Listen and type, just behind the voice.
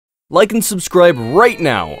Like and subscribe right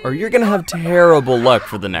now, or you're gonna have terrible luck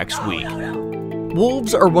for the next week.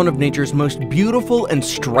 Wolves are one of nature's most beautiful and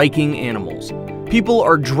striking animals. People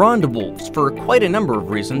are drawn to wolves for quite a number of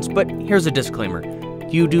reasons, but here's a disclaimer.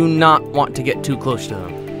 You do not want to get too close to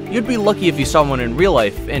them. You'd be lucky if you saw one in real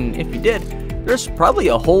life, and if you did, there's probably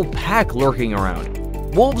a whole pack lurking around.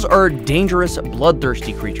 Wolves are dangerous,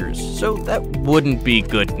 bloodthirsty creatures, so that wouldn't be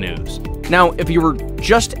good news. Now, if you were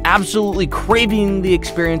just absolutely craving the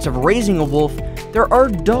experience of raising a wolf, there are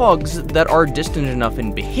dogs that are distant enough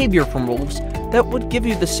in behavior from wolves that would give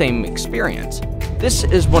you the same experience. This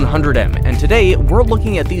is 100M, and today we're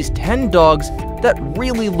looking at these 10 dogs that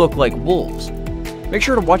really look like wolves. Make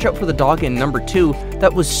sure to watch out for the dog in number 2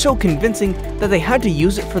 that was so convincing that they had to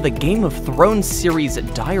use it for the Game of Thrones series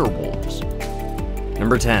Dire Wolves.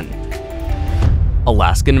 Number 10.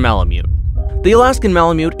 Alaskan Malamute. The Alaskan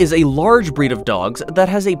Malamute is a large breed of dogs that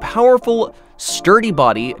has a powerful, sturdy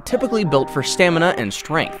body typically built for stamina and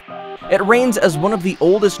strength. It reigns as one of the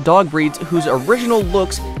oldest dog breeds whose original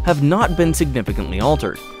looks have not been significantly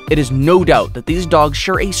altered. It is no doubt that these dogs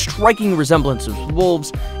share a striking resemblance with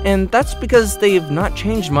wolves, and that's because they have not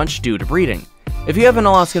changed much due to breeding. If you have an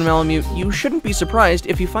Alaskan Malamute, you shouldn't be surprised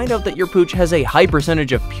if you find out that your pooch has a high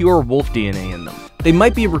percentage of pure wolf DNA in them. They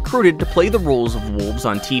might be recruited to play the roles of wolves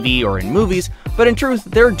on TV or in movies, but in truth,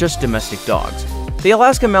 they're just domestic dogs. The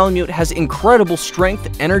Alaskan Malamute has incredible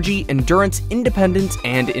strength, energy, endurance, independence,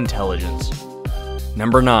 and intelligence.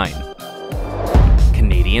 Number 9.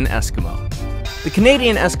 Canadian Eskimo. The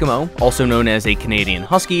Canadian Eskimo, also known as a Canadian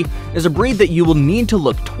Husky, is a breed that you will need to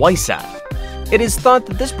look twice at. It is thought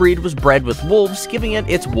that this breed was bred with wolves, giving it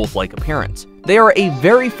its wolf-like appearance. They are a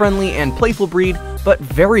very friendly and playful breed, but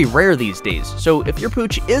very rare these days, so if your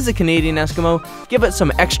pooch is a Canadian Eskimo, give it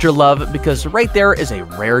some extra love because right there is a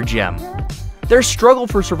rare gem. Their struggle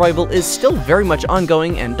for survival is still very much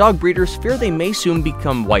ongoing, and dog breeders fear they may soon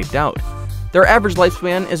become wiped out. Their average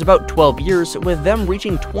lifespan is about 12 years, with them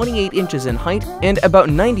reaching 28 inches in height and about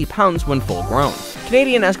 90 pounds when full grown.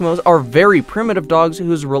 Canadian Eskimos are very primitive dogs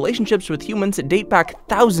whose relationships with humans date back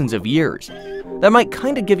thousands of years. That might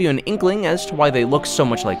kinda give you an inkling as to why they look so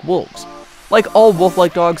much like wolves. Like all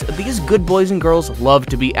wolf-like dogs, these good boys and girls love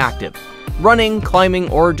to be active. Running, climbing,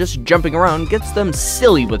 or just jumping around gets them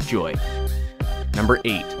silly with joy. Number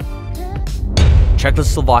 8.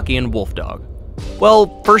 Czechoslovakian Wolf Dog.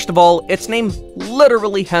 Well, first of all, its name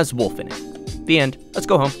literally has wolf in it. The end. Let's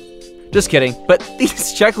go home. Just kidding, but these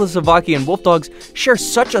Czechoslovakian wolf dogs share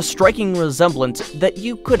such a striking resemblance that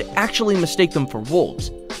you could actually mistake them for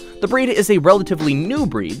wolves. The breed is a relatively new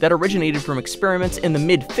breed that originated from experiments in the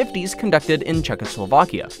mid-50s conducted in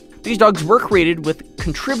Czechoslovakia. These dogs were created with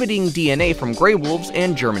contributing DNA from gray wolves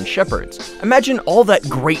and German shepherds. Imagine all that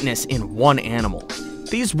greatness in one animal.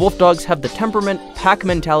 These wolf dogs have the temperament, pack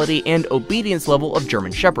mentality, and obedience level of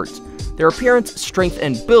German shepherds. Their appearance, strength,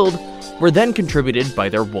 and build were then contributed by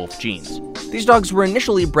their wolf genes. These dogs were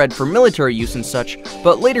initially bred for military use and such,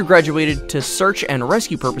 but later graduated to search and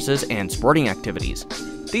rescue purposes and sporting activities.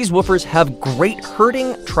 These woofers have great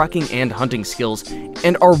herding, tracking, and hunting skills,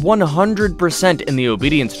 and are 100% in the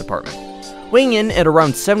obedience department. Weighing in at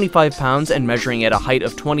around 75 pounds and measuring at a height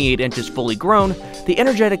of 28 inches fully grown, the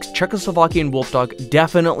energetic Czechoslovakian wolf dog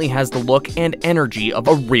definitely has the look and energy of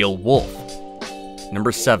a real wolf.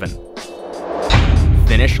 Number 7.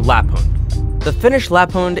 Finnish Lapphund. The Finnish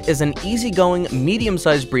Lapphund is an easygoing,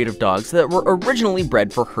 medium-sized breed of dogs that were originally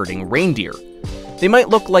bred for herding reindeer. They might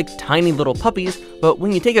look like tiny little puppies, but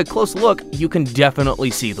when you take a close look, you can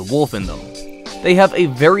definitely see the wolf in them. They have a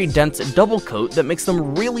very dense double coat that makes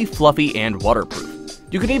them really fluffy and waterproof.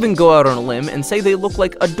 You could even go out on a limb and say they look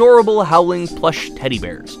like adorable howling plush teddy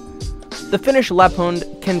bears. The Finnish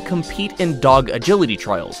Lapphund can compete in dog agility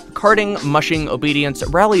trials, carting, mushing, obedience,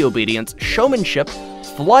 rally obedience, showmanship,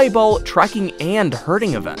 flyball, tracking, and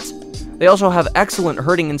herding events. They also have excellent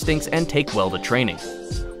herding instincts and take well to training.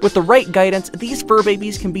 With the right guidance, these fur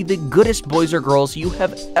babies can be the goodest boys or girls you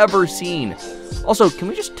have ever seen. Also, can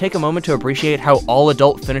we just take a moment to appreciate how all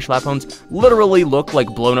adult Finnish Lapphounds literally look like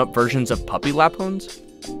blown-up versions of puppy Lapphounds?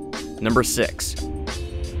 Number 6.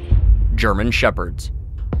 German Shepherds.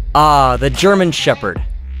 Ah, the German Shepherd.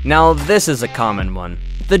 Now this is a common one.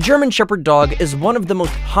 The German Shepherd dog is one of the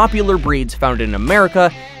most popular breeds found in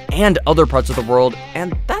America and other parts of the world,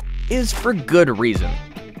 and that is for good reason.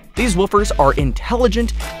 These woofers are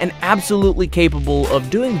intelligent and absolutely capable of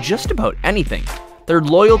doing just about anything. Their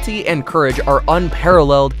loyalty and courage are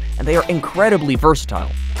unparalleled, and they are incredibly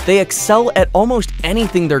versatile. They excel at almost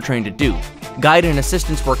anything they're trained to do. Guide and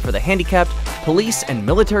assistance work for the handicapped, police and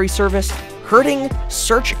military service, herding,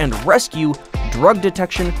 search and rescue, drug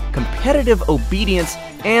detection, competitive obedience,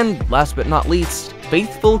 and last but not least,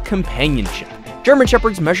 faithful companionship. German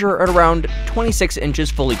Shepherds measure at around 26 inches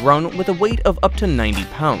fully grown with a weight of up to 90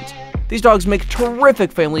 pounds. These dogs make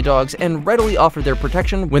terrific family dogs and readily offer their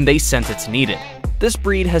protection when they sense it's needed. This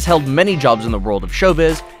breed has held many jobs in the world of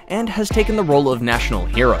showbiz and has taken the role of national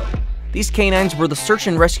hero. These canines were the search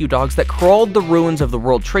and rescue dogs that crawled the ruins of the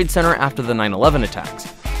World Trade Center after the 9/11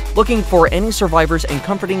 attacks, looking for any survivors and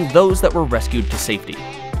comforting those that were rescued to safety.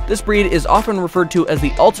 This breed is often referred to as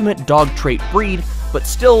the ultimate dog trait breed, but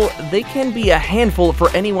still, they can be a handful for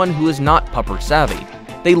anyone who is not pupper savvy.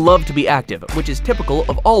 They love to be active, which is typical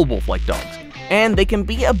of all wolf-like dogs, and they can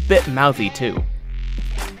be a bit mouthy too.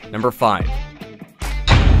 Number 5.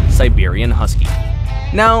 Siberian Husky.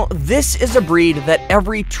 Now, this is a breed that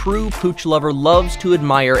every true pooch lover loves to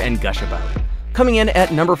admire and gush about. Coming in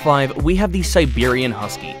at number 5, we have the Siberian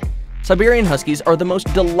Husky. Siberian Huskies are the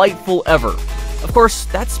most delightful ever. Of course,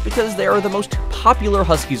 that's because they are the most popular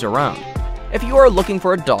Huskies around. If you are looking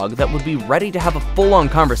for a dog that would be ready to have a full-on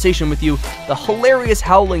conversation with you, the hilarious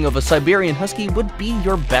howling of a Siberian Husky would be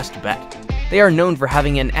your best bet. They are known for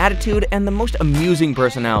having an attitude and the most amusing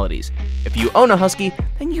personalities. If you own a Husky,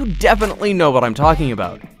 then you definitely know what I'm talking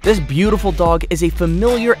about. This beautiful dog is a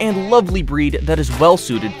familiar and lovely breed that is well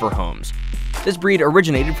suited for homes. This breed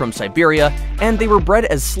originated from Siberia, and they were bred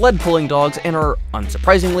as sled-pulling dogs and are,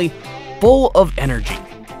 unsurprisingly, full of energy.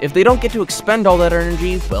 If they don't get to expend all that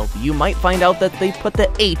energy, well, you might find out that they put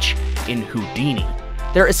the H in Houdini.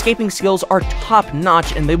 Their escaping skills are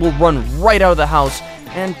top-notch, and they will run right out of the house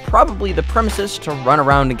and probably the premises to run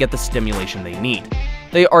around and get the stimulation they need.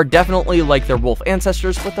 They are definitely like their wolf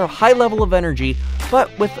ancestors with their high level of energy, but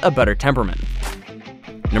with a better temperament.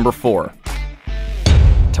 Number 4.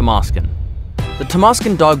 Tomaskin. The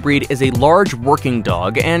Tomaskin dog breed is a large working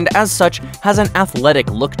dog and, as such, has an athletic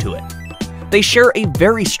look to it. They share a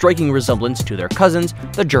very striking resemblance to their cousins,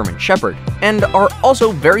 the German Shepherd, and are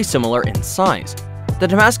also very similar in size. The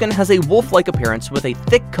Tomaskin has a wolf-like appearance with a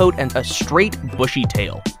thick coat and a straight, bushy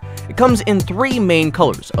tail. It comes in 3 main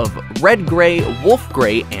colors of red-gray,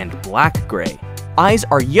 wolf-gray, and black-gray. Eyes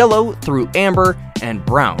are yellow through amber and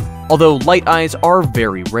brown, although light eyes are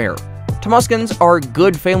very rare. Tomaskins are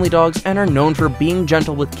good family dogs and are known for being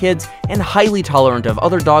gentle with kids and highly tolerant of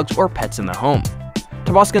other dogs or pets in the home.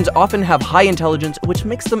 Tomaskins often have high intelligence, which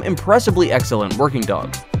makes them impressively excellent working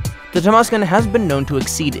dogs. The Tomaskin has been known to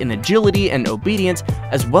exceed in agility and obedience,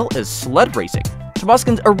 as well as sled racing.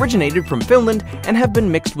 Tomaskins originated from Finland and have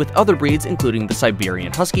been mixed with other breeds including the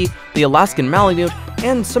Siberian Husky, the Alaskan Malamute,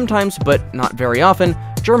 and sometimes, but not very often,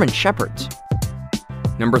 German Shepherds.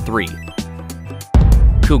 Number 3.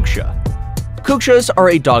 Kugsha. Kugshas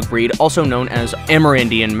are a dog breed also known as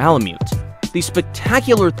Amerindian Malamutes. The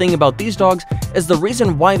spectacular thing about these dogs is the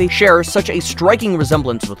reason why they share such a striking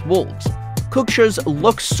resemblance with wolves. Kugshas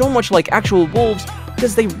look so much like actual wolves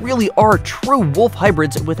because they really are true wolf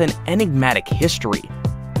hybrids with an enigmatic history.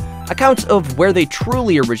 Accounts of where they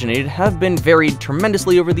truly originated have been varied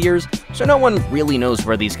tremendously over the years, so no one really knows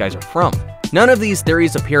where these guys are from. None of these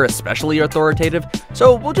theories appear especially authoritative,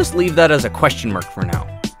 so we'll just leave that as a question mark for now.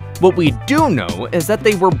 What we do know is that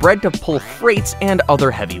they were bred to pull freights and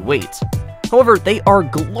other heavy weights. However, they are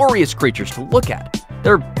glorious creatures to look at.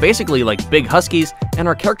 They're basically like big huskies and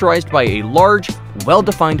are characterized by a large,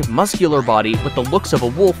 well-defined muscular body with the looks of a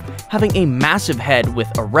wolf, having a massive head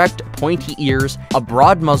with erect, pointy ears, a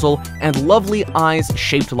broad muzzle, and lovely eyes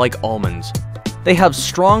shaped like almonds. They have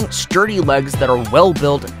strong, sturdy legs that are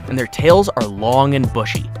well-built, and their tails are long and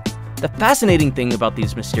bushy. The fascinating thing about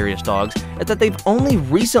these mysterious dogs is that they've only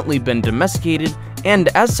recently been domesticated and,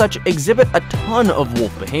 as such, exhibit a ton of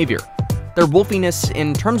wolf behavior. Their wolfiness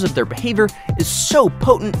in terms of their behavior is so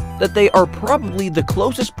potent that they are probably the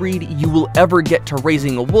closest breed you will ever get to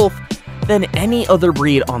raising a wolf than any other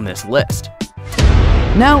breed on this list.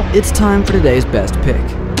 Now it's time for today's best pick.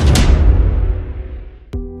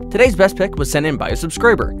 Today's best pick was sent in by a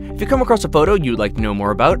subscriber. If you come across a photo you'd like to know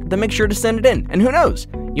more about, then make sure to send it in, and who knows,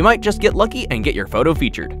 you might just get lucky and get your photo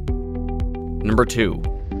featured. Number 2.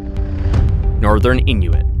 Northern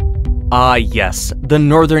Inuit. Ah yes, the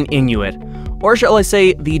Northern Inuit, or shall I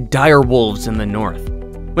say, the dire wolves in the north.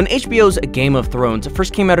 When HBO's Game of Thrones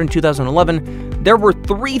first came out in 2011, there were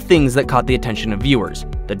 3 things that caught the attention of viewers: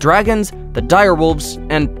 the dragons, the dire wolves,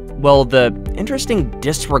 and, well, the interesting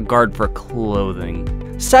disregard for clothing.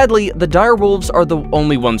 Sadly, the dire wolves are the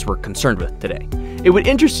only ones we're concerned with today. It would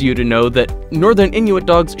interest you to know that Northern Inuit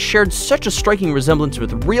dogs shared such a striking resemblance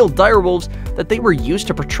with real dire wolves that they were used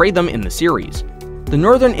to portray them in the series. The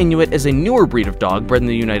Northern Inuit is a newer breed of dog bred in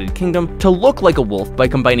the United Kingdom to look like a wolf by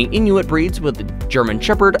combining Inuit breeds with German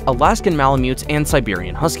Shepherd, Alaskan Malamutes, and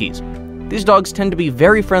Siberian Huskies. These dogs tend to be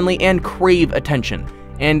very friendly and crave attention,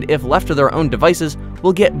 and if left to their own devices,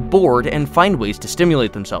 will get bored and find ways to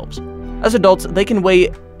stimulate themselves. As adults, they can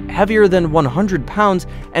weigh heavier than 100 pounds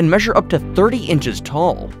and measure up to 30 inches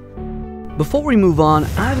tall. Before we move on,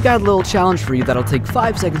 I've got a little challenge for you that'll take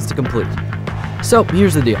 5 seconds to complete. So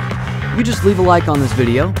here's the deal. You just leave a like on this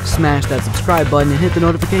video, smash that subscribe button and hit the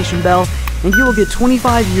notification bell, and you will get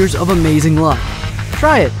 25 years of amazing luck.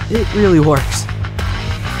 Try it, it really works.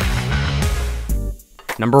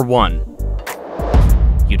 Number 1.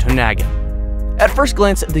 Utonagan. At first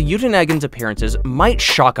glance, the Utonagan's appearances might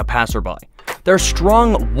shock a passerby. Their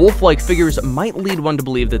strong, wolf-like figures might lead one to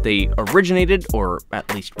believe that they originated, or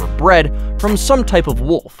at least were bred, from some type of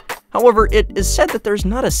wolf. However, it is said that there's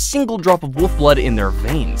not a single drop of wolf blood in their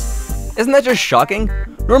veins. Isn't that just shocking?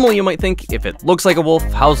 Normally you might think if it looks like a wolf,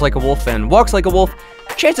 howls like a wolf, and walks like a wolf,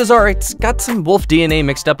 chances are it's got some wolf DNA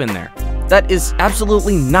mixed up in there. That is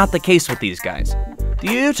absolutely not the case with these guys. The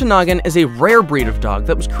Utonagan is a rare breed of dog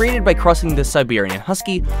that was created by crossing the Siberian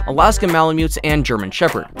Husky, Alaskan Malamutes, and German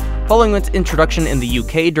Shepherd. Following its introduction in the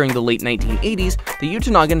UK during the late 1980s, the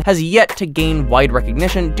Utonagan has yet to gain wide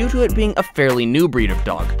recognition due to it being a fairly new breed of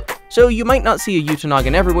dog. So you might not see a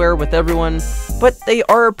Utonagan everywhere with everyone, but they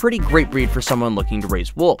are a pretty great breed for someone looking to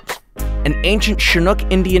raise wolves. An ancient Chinook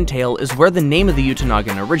Indian tale is where the name of the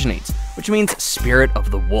Utonagan originates, which means spirit of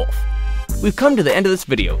the wolf. We've come to the end of this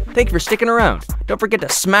video. Thank you for sticking around. Don't forget to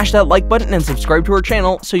smash that like button and subscribe to our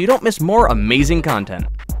channel so you don't miss more amazing content.